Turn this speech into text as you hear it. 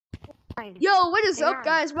Yo, what is up,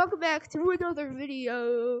 guys? Welcome back to another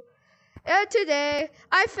video. And today,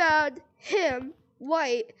 I found him,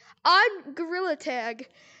 White, on Gorilla Tag.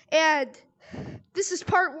 And this is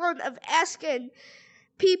part 1 of asking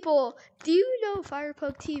people, do you know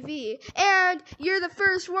firepugtv? And you're the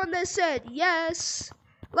first one that said yes.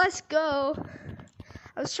 Let's go.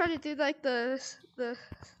 I was trying to do like the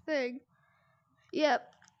thing.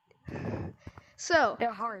 Yep. So.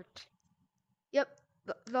 The heart. Yep.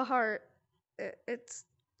 The heart. It's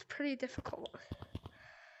pretty difficult.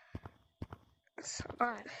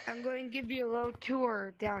 Alright, I'm going to give you a little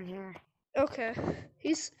tour down here. Okay.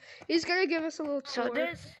 He's gonna give us a little tour. So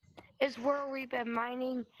this is where we've been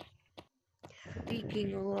mining,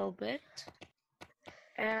 digging a little bit.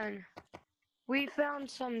 And we found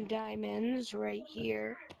some diamonds right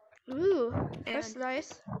here. Ooh, that's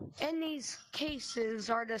nice. And these cases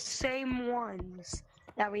are the same ones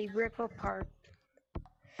that we rip apart.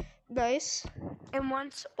 Nice. And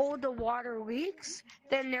once all the water leaks,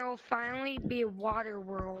 then there will finally be a water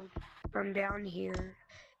world from down here.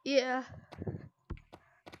 Yeah.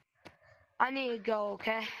 I need to go,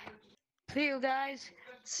 okay? See you guys.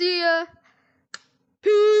 See ya.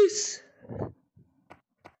 Peace.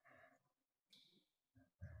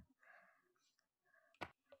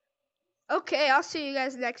 Okay, I'll see you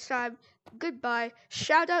guys next time. Goodbye.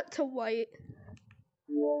 Shout out to White.